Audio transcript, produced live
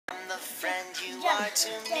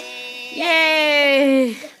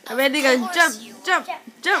Yay! I'm ready to go. Jump, jump,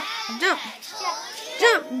 jump, jump,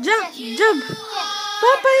 jump, jump, jump.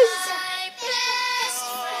 Popeyes.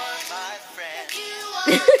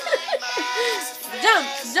 Jump,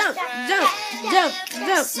 jump, jump, jump,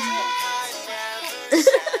 jump.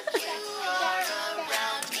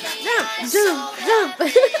 Jump, jump, jump.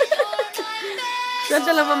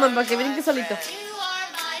 Suéltalo, mamá, para que brinque solito.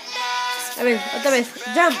 A ver, otra vez.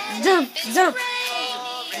 Jump, jump, jump.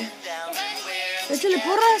 Échale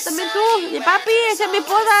porras también tú. Y papi, échame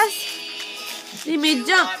porras. Dime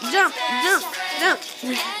jump, jump, jump, jump.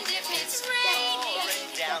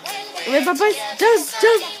 A ver, papá. Jump,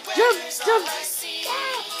 jump, jump, jump.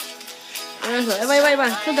 Eso, ahí va.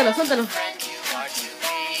 Suéltalo, suéltalo.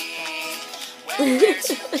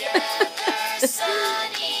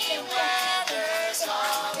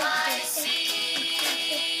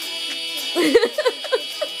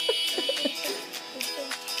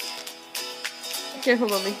 Careful,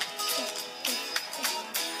 mommy.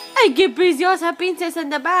 Ay, qué preciosa princess in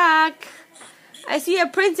the back. I see a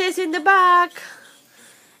princess in the back.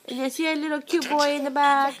 And I see a little cute boy in the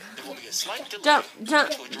back. Jump,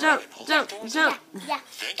 jump, jump, jump, jump.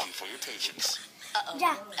 Thank you for your patience. I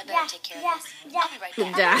better take care of this. I'll be right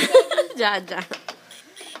back. Ya.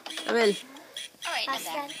 A ver. All right, I'm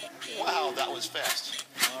back. Wow, that was fast.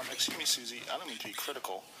 Excuse me, Susie. I don't mean to be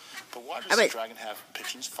critical, but why does the dragon have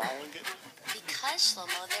pigeons following it? Because,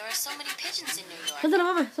 Shlomo, there are so many pigeons in New York. Suéltalo,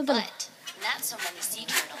 mamá, suéltalo. But not so many sea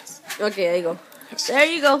turtles. Okay, there you go. There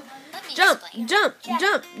you go. Let me Jump, explain. jump,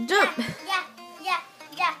 jump, jump.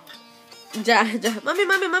 Ya.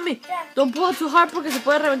 Mami. Don't pull too hard porque se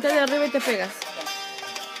puede reventar de arriba y te pegas.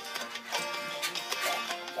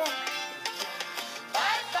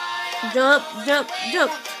 Jump, jump,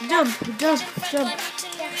 jump, jump, jump, jump.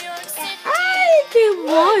 ¡Ay, qué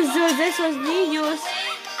hermosos esos niños!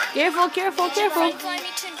 Careful, careful, careful.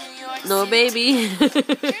 No, baby.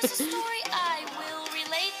 Here's a story I will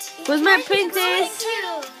relate. Who's my princess?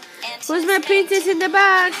 Who's my princess in the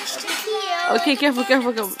back? Okay, careful,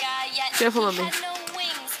 careful, careful. Careful, mommy.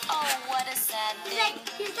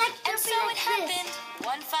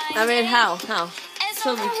 A ver, how?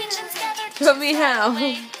 Show me how.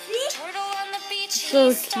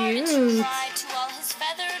 So cute.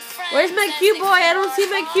 Where's my cute boy? I don't see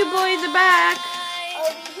my cute boy in the back.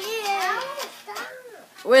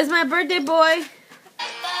 Where's my birthday boy?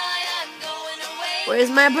 Where's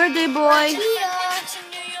my birthday boy?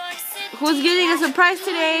 Who's getting a surprise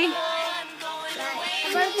today?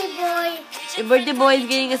 Your birthday boy is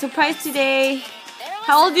getting a surprise today.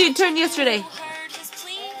 How old did you turn yesterday?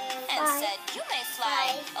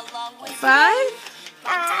 5?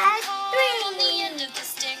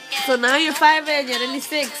 So now you're 5 and you're only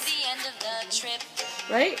 6.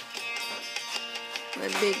 Right? My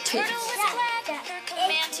big kids.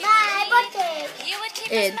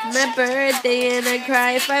 It's my birthday and I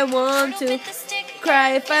cry if I want to.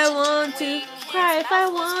 Cry if I want to. Cry if I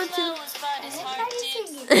want to.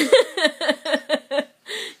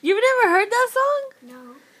 You've never heard that song?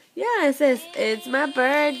 No. Yeah, it says, it's my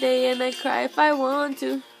birthday and I cry if I want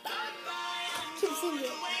to. Keep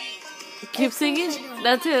singing. Keep singing?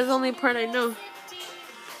 That's it. That's the only part I know.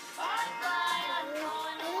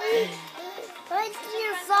 Where's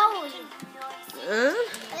your phone? Huh?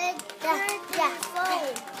 Yeah,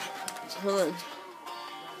 phone. Hold on.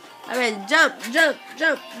 I mean, jump, jump,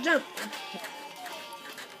 jump, jump.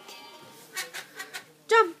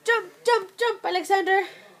 Jump, jump, jump, jump, Alexander.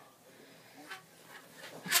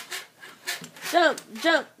 Jump,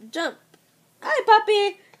 jump, jump. Ay,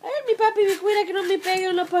 papi. Ay, mi papi me cuida que no me pegue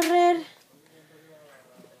uno por correr.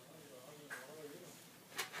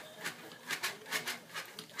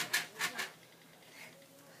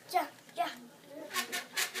 Yeah.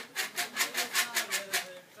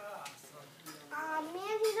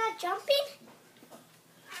 Man, he's not jumping?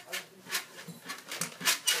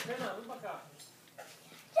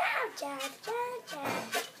 Jump.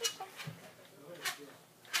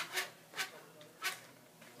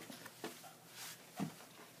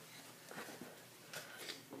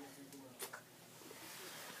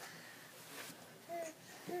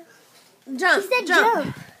 Jump, He said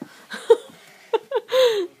jump.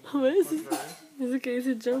 ¿Ves? Eso que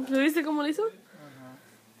dice jump. ¿Lo viste cómo lo hizo?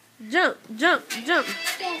 Jump, jump, jump.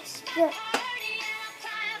 Yes.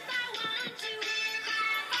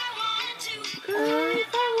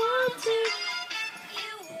 If I want to.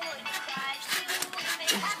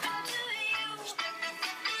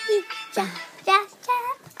 Jump.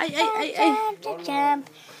 Ay. Jump.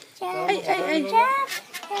 Ay. Jump.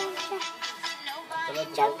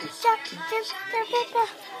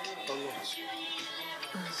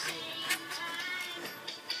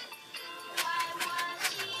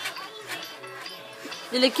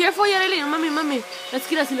 Dile, careful, Yareli. Mami. Es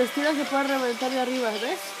que si las tiras se puede reventar de arriba,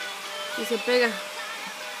 ¿ves? Y se pega.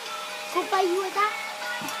 ¿Ocupa ayuda?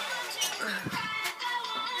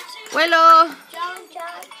 ¡Vuelo! Jump.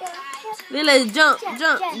 Dile, jump.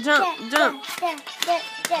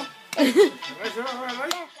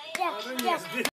 Yeah.